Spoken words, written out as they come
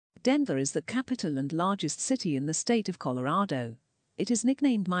Denver is the capital and largest city in the state of Colorado. It is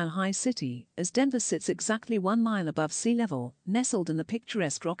nicknamed Mile High City, as Denver sits exactly 1 mile above sea level, nestled in the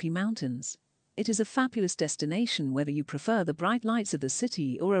picturesque Rocky Mountains. It is a fabulous destination whether you prefer the bright lights of the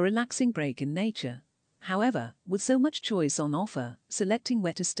city or a relaxing break in nature. However, with so much choice on offer, selecting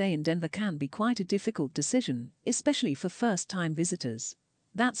where to stay in Denver can be quite a difficult decision, especially for first-time visitors.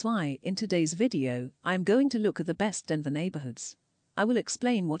 That's why, in today's video, I am going to look at the best Denver neighborhoods. I will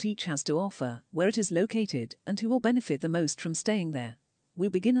explain what each has to offer, where it is located, and who will benefit the most from staying there. We'll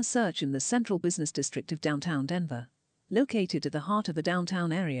begin a search in the central business district of downtown Denver. Located at the heart of the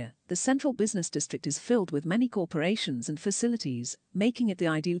downtown area, the central business district is filled with many corporations and facilities, making it the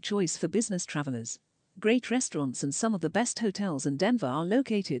ideal choice for business travelers. Great restaurants and some of the best hotels in Denver are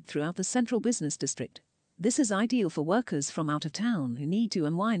located throughout the central business district. This is ideal for workers from out of town who need to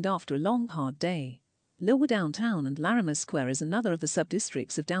unwind after a long, hard day. Lower Downtown and Larimer Square is another of the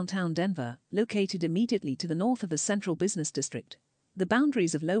sub-districts of downtown Denver, located immediately to the north of the central business district. The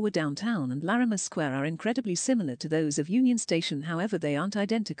boundaries of Lower Downtown and Larimer Square are incredibly similar to those of Union Station, however they aren't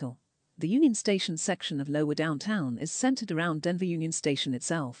identical. The Union Station section of Lower Downtown is centered around Denver Union Station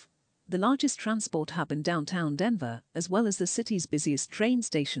itself. The largest transport hub in downtown Denver, as well as the city's busiest train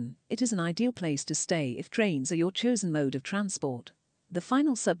station, it is an ideal place to stay if trains are your chosen mode of transport. The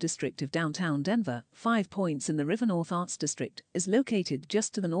final sub-district of downtown Denver, 5 Points in the River North Arts District, is located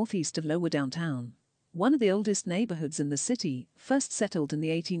just to the northeast of Lower Downtown. One of the oldest neighborhoods in the city, first settled in the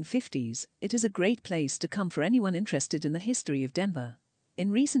 1850s, it is a great place to come for anyone interested in the history of Denver. In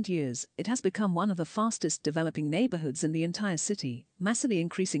recent years, it has become one of the fastest developing neighborhoods in the entire city, massively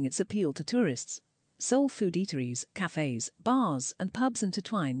increasing its appeal to tourists. Soul food eateries, cafes, bars, and pubs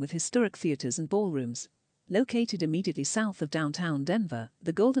intertwine with historic theaters and ballrooms. Located immediately south of downtown Denver,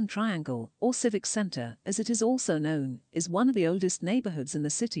 the Golden Triangle, or Civic Center, as it is also known, is one of the oldest neighborhoods in the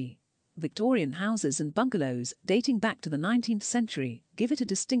city. Victorian houses and bungalows, dating back to the 19th century, give it a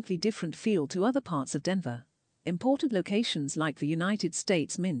distinctly different feel to other parts of Denver. Important locations like the United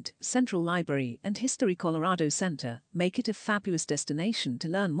States Mint, Central Library, and History Colorado Center make it a fabulous destination to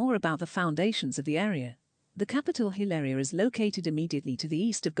learn more about the foundations of the area. The Capitol Hill area is located immediately to the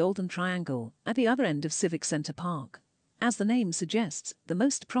east of Golden Triangle, at the other end of Civic Center Park. As the name suggests, the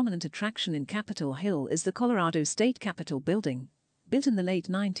most prominent attraction in Capitol Hill is the Colorado State Capitol building. Built in the late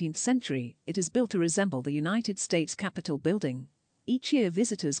 19th century, it is built to resemble the United States Capitol building. Each year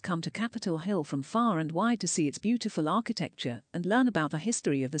visitors come to Capitol Hill from far and wide to see its beautiful architecture and learn about the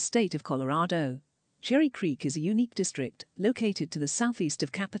history of the state of Colorado. Cherry Creek is a unique district, located to the southeast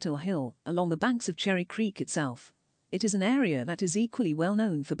of Capitol Hill, along the banks of Cherry Creek itself. It is an area that is equally well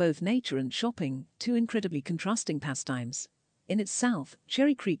known for both nature and shopping, two incredibly contrasting pastimes. In its south,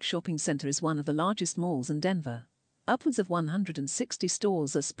 Cherry Creek Shopping Center is one of the largest malls in Denver. Upwards of 160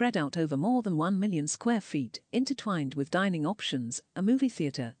 stores are spread out over more than 1 million square feet, intertwined with dining options, a movie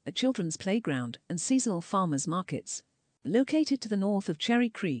theater, a children's playground, and seasonal farmers markets. Located to the north of Cherry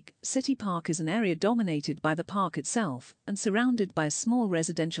Creek, City Park is an area dominated by the park itself and surrounded by a small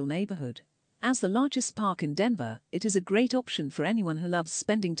residential neighborhood. As the largest park in Denver, it is a great option for anyone who loves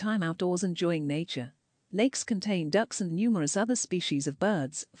spending time outdoors enjoying nature. Lakes contain ducks and numerous other species of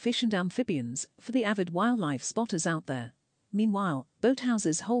birds, fish and amphibians, for the avid wildlife spotters out there. Meanwhile,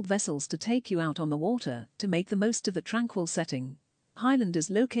 boathouses hold vessels to take you out on the water to make the most of the tranquil setting. Highland is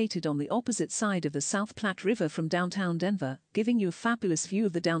located on the opposite side of the South Platte River from downtown Denver, giving you a fabulous view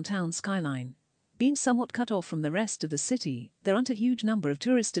of the downtown skyline. Being somewhat cut off from the rest of the city, there aren't a huge number of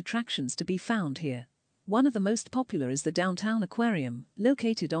tourist attractions to be found here. One of the most popular is the Downtown Aquarium,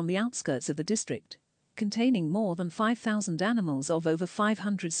 located on the outskirts of the district. Containing more than 5,000 animals of over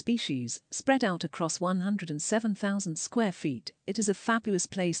 500 species, spread out across 107,000 square feet, it is a fabulous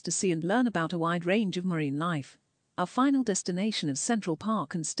place to see and learn about a wide range of marine life. Our final destination of Central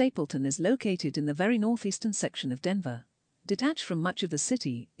Park and Stapleton is located in the very northeastern section of Denver. Detached from much of the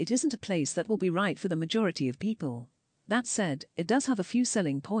city, it isn't a place that will be right for the majority of people. That said, it does have a few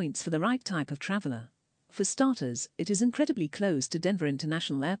selling points for the right type of traveler. For starters, it is incredibly close to Denver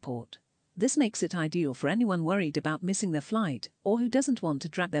International Airport. This makes it ideal for anyone worried about missing their flight or who doesn't want to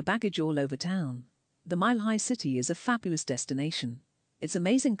drag their baggage all over town. The Mile High City is a fabulous destination. Its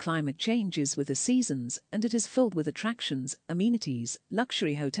amazing climate changes with the seasons, and it is filled with attractions, amenities,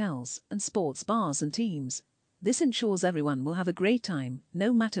 luxury hotels, and sports bars and teams. This ensures everyone will have a great time,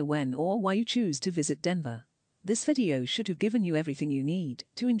 no matter when or why you choose to visit Denver. This video should have given you everything you need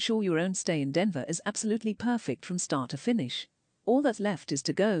to ensure your own stay in Denver is absolutely perfect from start to finish. All that's left is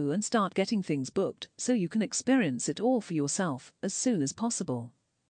to go and start getting things booked so you can experience it all for yourself as soon as possible.